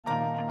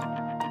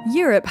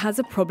Europe has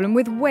a problem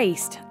with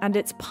waste, and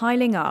it's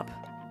piling up.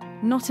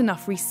 Not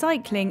enough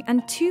recycling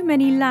and too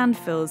many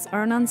landfills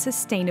are an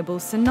unsustainable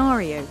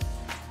scenario.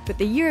 But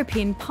the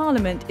European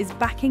Parliament is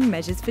backing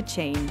measures for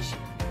change.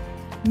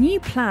 New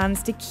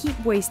plans to keep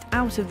waste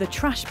out of the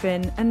trash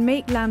bin and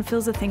make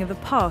landfills a thing of the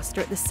past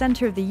are at the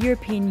centre of the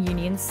European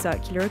Union's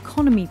circular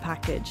economy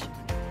package.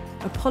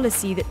 A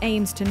policy that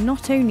aims to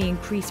not only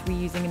increase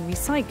reusing and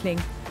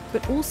recycling,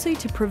 but also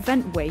to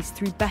prevent waste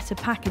through better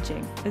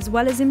packaging, as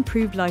well as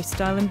improved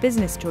lifestyle and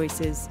business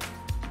choices.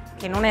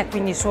 Che non è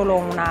quindi solo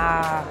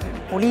una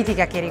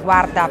politica che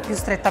riguarda più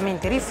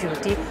strettamente i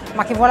rifiuti,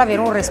 ma che vuole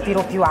avere un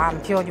respiro più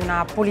ampio di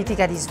una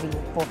politica di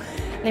sviluppo.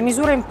 Le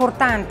misure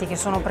importanti che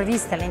sono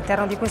previste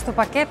all'interno di questo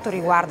pacchetto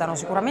riguardano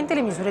sicuramente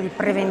le misure di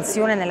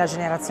prevenzione nella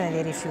generazione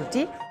dei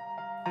rifiuti.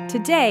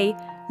 Today,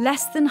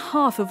 less than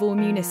half of all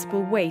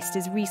municipal waste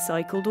is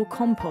recycled or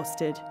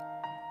composted.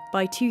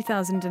 By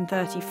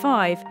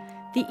 2035,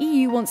 the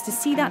EU wants to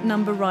see that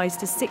number rise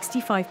to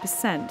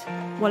 65%,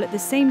 while at the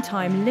same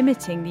time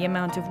limiting the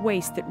amount of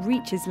waste that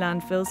reaches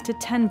landfills to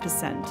 10%.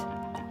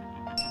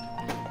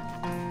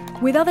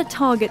 With other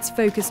targets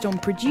focused on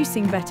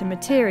producing better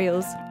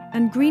materials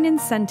and green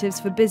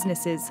incentives for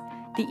businesses,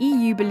 the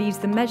EU believes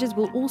the measures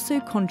will also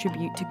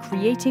contribute to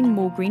creating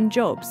more green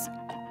jobs.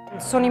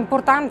 Sono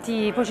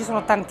importanti, poi ci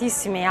sono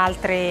tantissime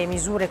altre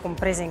misure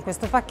comprese in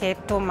questo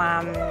pacchetto,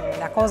 ma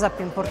la cosa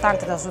più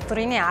importante da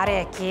sottolineare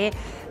è che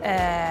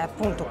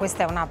appunto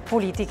questa è una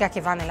politica che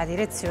va nella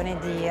direzione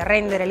di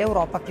rendere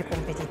l'Europa più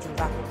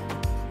competitiva.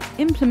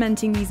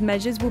 Implementing these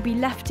measures will be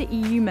left to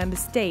EU member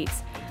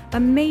states, a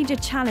major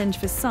challenge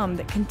for some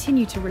that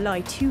continue to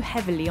rely too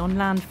heavily on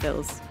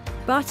landfills.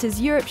 But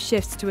as Europe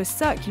shifts to a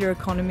circular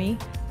economy,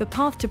 the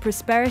path to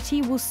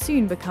prosperity will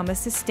soon become a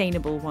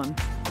sustainable one.